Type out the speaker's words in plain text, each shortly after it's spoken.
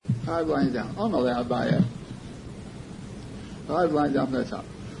5 lines down. Amalei Abaya. 5 lines down from the top.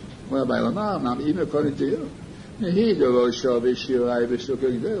 Well, by Lamar, even according to you, let it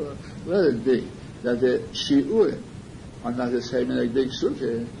be that the shiurim are not the same in a big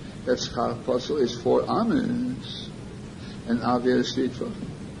sukkah. That schar puzzle is 4 amas and obviously 3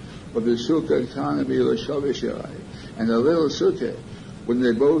 but the sukkah can't be l'shavishirai. And the little sukkah, wouldn't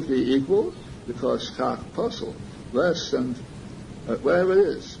they both be equal? Because schar puzzle less than whatever it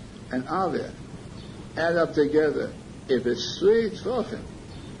is, and avir add up together. If it's 3 tefachim,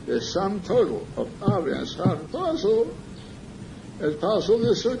 the sum total of avir and schar puzzle is puzzle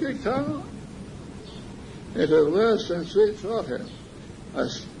the sukkah can't. If it's less than 3 tefachim,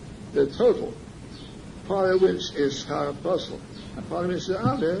 the total, part of which is schar puzzle, and part of which is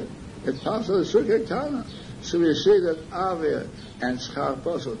avir, it's puzzle the sukkah can't. So we see that avir and schar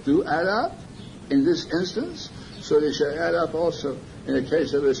puzzle do add up in this instance, so they should add up also in the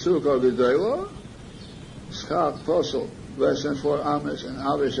case of a sukkah v'doilo. Schar puzzle less than 4 amas, and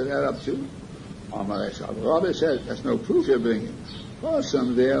avir should add up to amalei. Rabbi said, that's no proof you're bringing.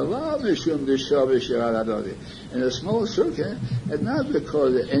 Awesome, they allow mishum d'shavish yaradadi. In a small sukkah, and not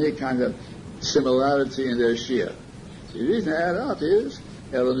because of any kind of similarity in their shia. The reason they add up is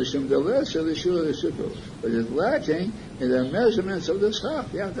elo mishum d'lesher l'shua l'shukul, but it's lacking in the measurements of the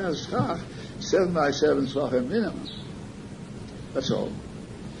schach. You have to have schach 7 by 7 schachim minimum. That's all.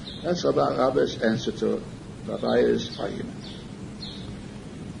 That's about Rabbi's answer to Rabbi's argument.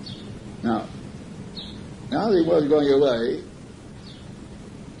 Now he was going away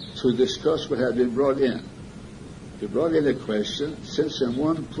to discuss what had been brought in. He brought in a question, since in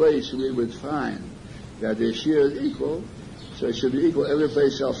one place we would find that the shir is equal, so it should be equal every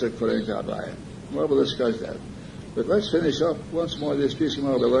place else according to Abaye. Well, we'll discuss that. But let's finish up once more this piece of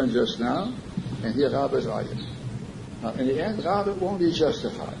what we learned just now, and hear Rabbi's argument. Now, in the end, Rabbi won't be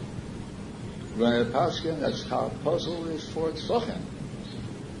justified. When a paskin, that's how puzzle is 4 tzachim.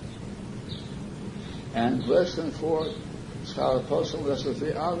 And less than 4 schar puzzle, less than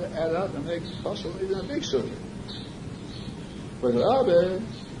 3 add up and make puzzle even a big sukkah. But Rabbi,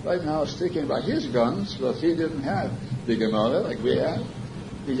 right now, is sticking by his guns, but he didn't have the Gemara like we have.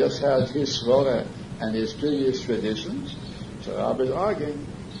 He just had his svara and his previous traditions. So Rabbi is arguing,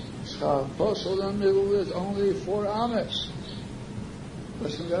 schar puzzle in the middle is only 4 amas.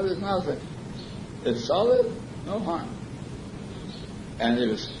 Listen, that is nothing. It's solid, no harm. And if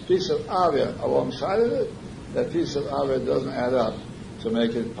it's a piece of avir alongside of it, that piece of avir doesn't add up to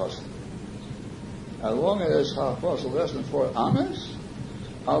make it puzzle. As long as it's schar puzzle less than 4 amas,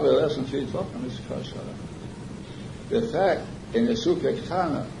 avir less than 3 tefachim is kosher. The fact in the sukkah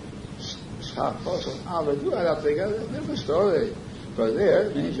kana, schar puzzle and avir do add up together, it's a different story. But there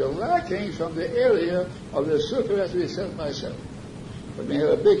means you're lacking from the area of the sukkah has to be 7 by 7. But when you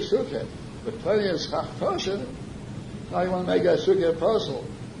have a big sukkah with plenty of schar puzzle, now you want to make that sukkah puzzle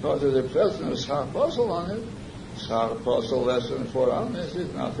because of the presence of schar puzzle on it. Schar puzzle less than 4 amas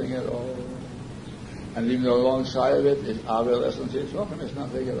is nothing at all. And even though alongside of it is avir less than 3 tefachim, it's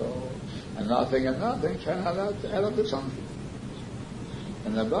nothing at all. And nothing cannot add up to something.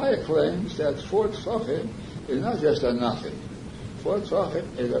 And the Abaye claims that 4 tefachim is not just a nothing. 4 tefachim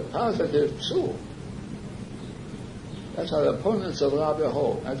is a positive psul. That's how the opponents of Rabbi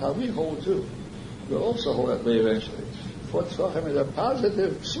hold. That's how we hold too. We'll also hold that way eventually. 4 tefachim is a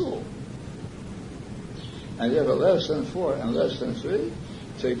positive psul. And you have a less than 4 and less than 3,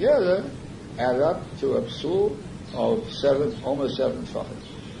 together add up to a psul of 7, almost 7 tefachim.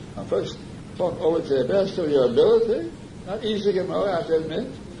 Now first, talk over to the best of your ability. Not easy to get more, I have to admit.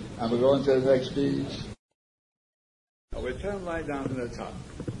 And we'll go into the next piece. Now we turn right down to the top.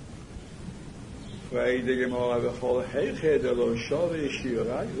 You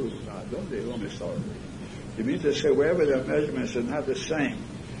mean to say wherever the measurements are not the same,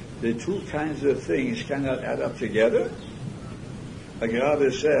 the two kinds of things cannot add up together? Like Rabbi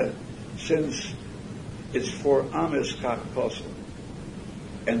said, since it's 4 amas kach puzzle,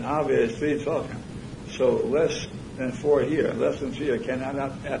 and avir is 3 tefachim, so less than 4 here, and less than 3 here cannot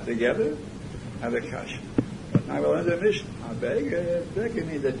add together? Have a kash. But now we'll end the mission. I beg you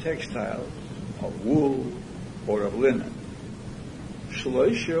need a textile of wool or of linen.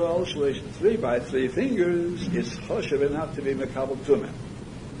 3 by 3 fingers is choshev enough to be mekabel tumah.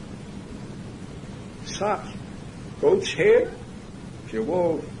 Sak, goat's hair. If you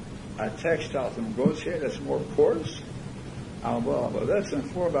wove a textile from goat's hair that's more coarse, but less than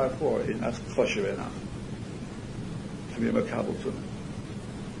 4 by 4 is not choshev enough to be mekabel tumah.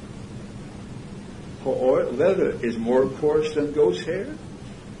 Or leather is more coarse than goat's hair.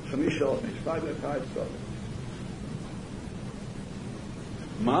 5 by 5 stuff.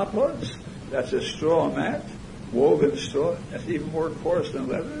 Mapos, that's a straw mat, woven straw, that's even more coarse than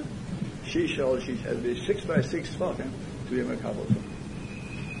leather. She has to be 6 by 6 tefachim to be makabel.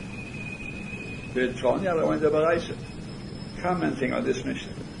 V'Tonya learned the Baraisa, commenting on this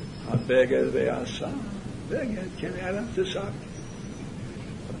mission. Beged ve'asa, beged can add up to sock.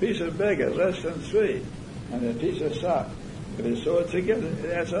 A piece of beged less than 3, and a piece of sock. If it's sewed together,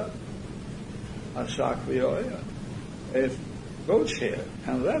 it adds up. A sock v'yoya. If goat's hair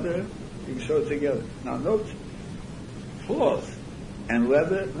and leather, you can sew it together. Now note, cloth and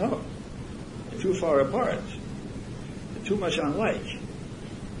leather, no. They're too far apart. They're too much unlike.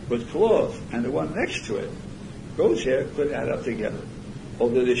 But cloth and the one next to it, goat's hair could add up together.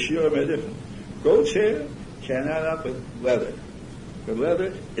 Although the shiurim are different. Goat's hair can add up with leather. But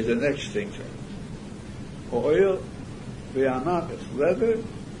leather is the next thing to it. Oil, v'amapis, leather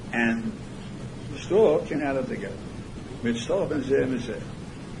and straw can add up together.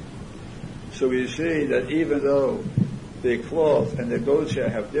 So we see that even though the cloth and the goat's hair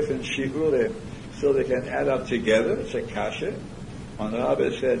have different shiurim, so they can add up together. It's a kasha. On the Rabbi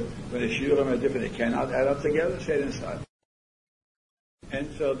said, when the shiurim are different, they cannot add up together. Say it inside.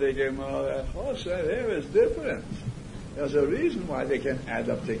 And so the Gemara here is different. There's a reason why they can add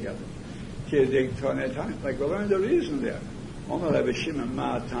up together. Like we learned the reason there.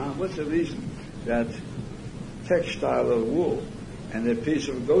 What's the reason that textile of wool and a piece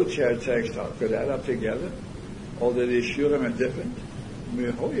of goat's hair textile could add up together, although the shiurim are different?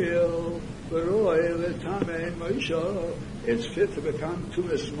 It's fit to become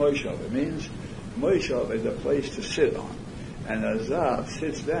tumas moishav. It means moishav is a place to sit on, and a zav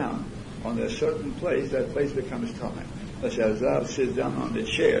sits down on a certain place. That place becomes tameh. Let's say a zav sits down on the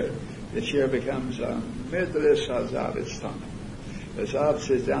chair becomes medres hazav. It's tameh. A zav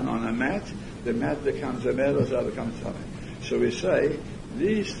sits down on a mat. The mat becomes a medres hazav, becomes tameh. So we say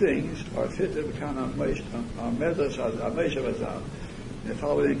these things are fit to become a medres hazav, moishav hazav. In the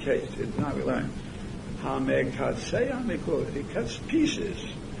following case, now we learn. He cuts pieces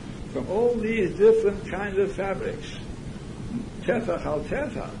from all these different kinds of fabrics. Tefach al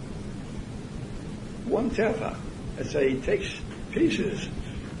tefach. One tefach. Let's say he takes pieces,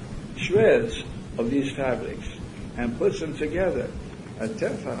 shreds of these fabrics, and puts them together. A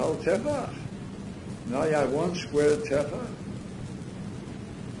tefach al tefach. Now you have one square tefach.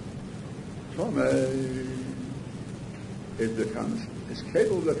 It's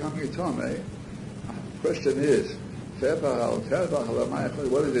capable of becoming a tameh. Question is,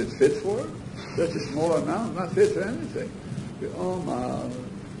 what is it fit for? Just a small amount, not fit for anything.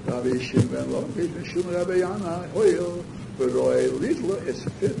 It's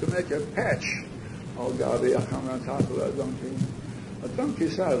fit to make a patch. On top of a donkey. A donkey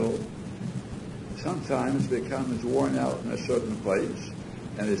saddle sometimes becomes worn out in a certain place,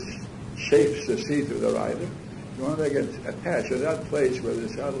 and it shapes the seat of the rider. You want to make a patch of that place where the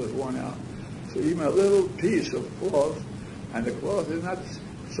saddle is worn out. So even a little piece of cloth, and the cloth is not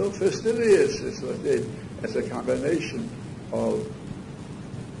so fastidious. It's a combination of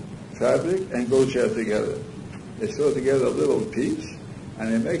fabric and goat's hair together. They sew together a little piece,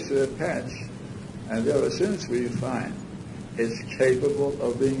 and it makes it a patch. And ever since we find it's capable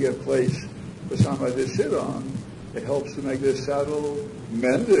of being a place for somebody to sit on, it helps to make the saddle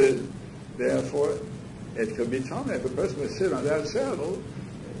mended. Therefore, it could be tameh. If a person would sit on that saddle,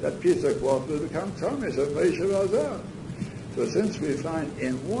 that piece of cloth will become tameh. So since we find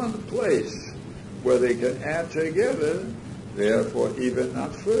in one place where they can add together, therefore even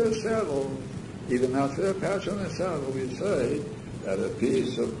not for a saddle, even not for a patch on the saddle, we say that a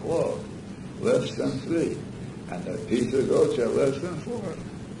piece of cloth less than 3 and a piece of goat's hair less than 4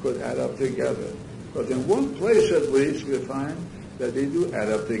 could add up together. But in one place at least we find that they do add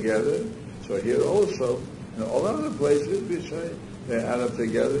up together. So here also, in all other places we say they add up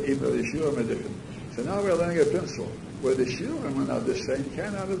together, even though the shiurim are different. So now we're learning a principle where the shiurim are not the same,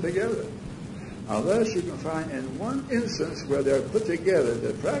 can add up together. Unless you can find in one instance where they're put together,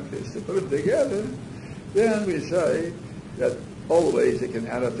 they're practiced to put them together, then we say that always they can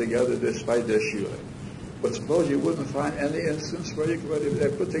add up together despite their shiurim. But suppose you wouldn't find any instance where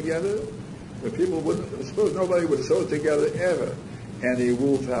they're put together, where people wouldn't, suppose nobody would sew together ever any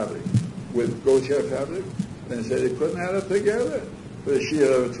wool fabric with goat's hair fabric, then say they couldn't add up together for the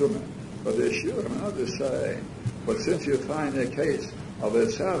shiur of a tumah. But the shiur are not the same. But since you find a case of a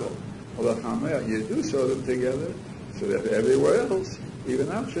saddle, of a chamer, you do sew them together, so that everywhere else,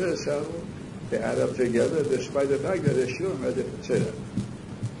 even after a saddle, they add up together despite the fact that the shiur are different. Say that.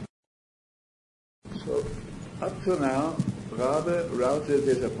 So, up to now, Rabbi routed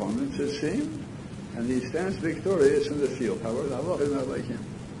his opponent, it seemed, and he stands victorious in the field. However, Allah is not like him.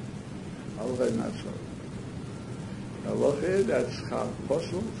 Halacha is not so. Halacha, that's Chal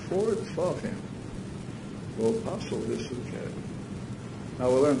Posel for Tzvachim. Will Posel this Sukkah. Now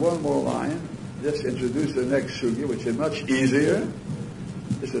we'll learn one more line. Just introduce the next Sugya, which is much easier.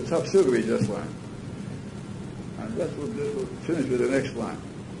 It's a tough Sugya we just learned. And we'll finish with the next line.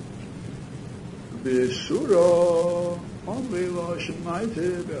 B'Suro, only lo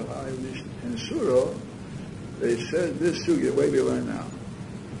shemaite b'hai. In Surah, they said this Sugya, way we learn now.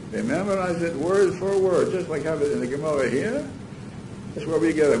 They memorize it word for word, just like have it in the Gemara here. That's where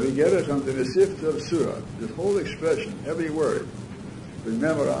we get it. We get it from the Nesift of Surah. This whole expression, every word, was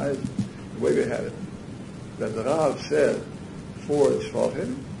memorized the way we had it. That the Rav said 4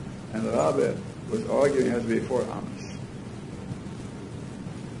 Tzvachim, and the Rabbi was arguing it has to be 4 Amos.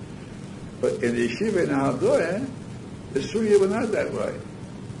 But in the Yeshiva in Hadoeh, the Sugya was not that way.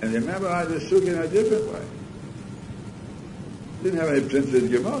 And they memorized the Sugya in a different way. Didn't have any printed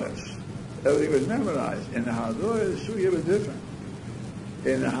Gemaras. Everything was memorized. In the Hadoeh, the Sugya was different.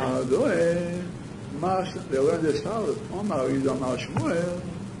 In the Hadoeh, they learned this how Omar Yidamar Shmuel,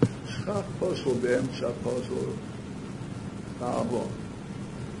 Schach Posel Bem, Schach Posel Ta'abo.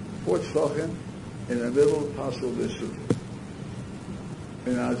 4 Tzvachim in the middle, Posel B'Sugya.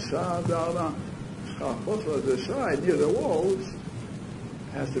 In Atzah Da'alam, Schach Posel at the side, near the walls,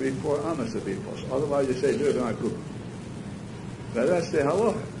 has to be 4 Amos to be Posel. Otherwise you say, there's not good. But that's the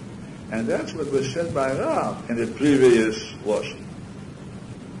halacha. And that's what was said by Rav in the previous Lashon.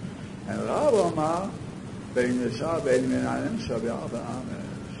 And Rav Omar, Bein Yisah, Bein Minanim, Sabi'ah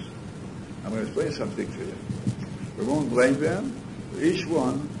Ba'ames. I'm going to explain something to you. We won't blame them. Each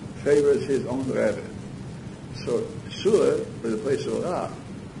one favors his own Rebbe. So Surah was the place of Rav.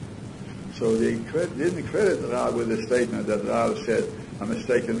 So they didn't credit Rav with the statement that Rav said a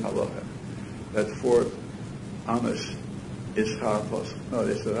mistaken halacha. That 4 Amos is Chal Posel. No,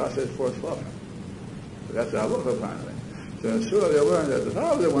 this the Rav says 4 Tzvachim. But that's the halacha finally. So in Surah they learned that the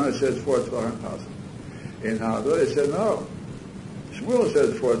Rav is the one that says 4 Tzvachim Posel. In Hadoeh they said no. Shmuel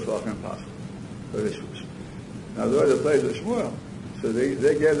says 4 Tzvachim Posel. So this was. Now they're the place of Shmuel. So they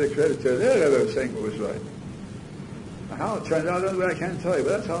gave the credit to their Rebbe saying what was right. Now how it turned out, I can't tell you,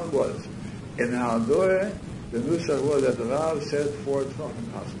 but that's how it was. In Hadoeh, the Nusach was that the Rav said 4 Tzvachim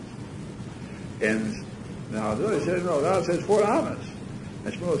Posel. And now, they said, no, Rav says 4 Amos.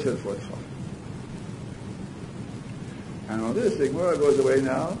 And Shmuel said 4 Tzvachim. And on this, the Gemara goes away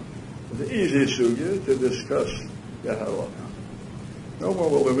now with the easy sugya to discuss the halacha. No more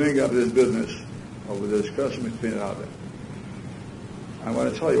will we bring up this business of the discussion between Rabbi. I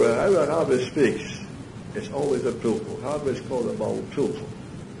want to tell you, whenever Rabbi speaks, it's always a pilpul. Rabbi is called a baal pilpul.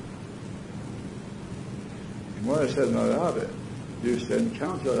 The Gemara said, no, Rabbi used to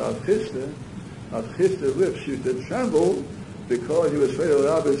encounter Rav Chisda. Rav Chisda's lips used to tremble because he was afraid of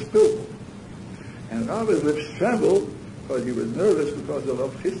Rabbi's pilpul. And Rabbi's lips trembled because he was nervous because of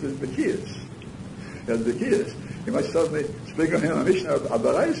Rav Chisda's bekiyas. He has bekiyas. He might suddenly speak on him a Mishnah of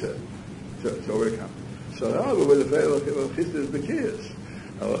Abaraisa to overcome. So Rabbi was afraid of Rav Chisda's bekiyas.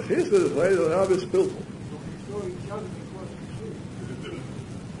 And Rav Chisda was afraid of Rabbi's pilpul.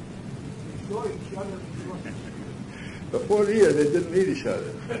 For 40 years they didn't meet each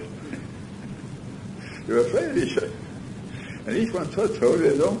other. They were afraid of each other. And each one took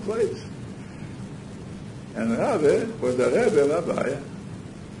his own place. And Rabbi was the Rebbe Rabbi.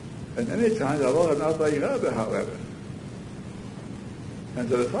 And many times Allah had not like Rabbi, however. And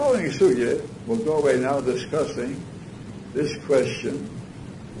so the following sugya will go away now discussing this question: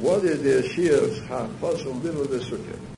 what is the Shia of Chal Posel in the middle of the sukkah?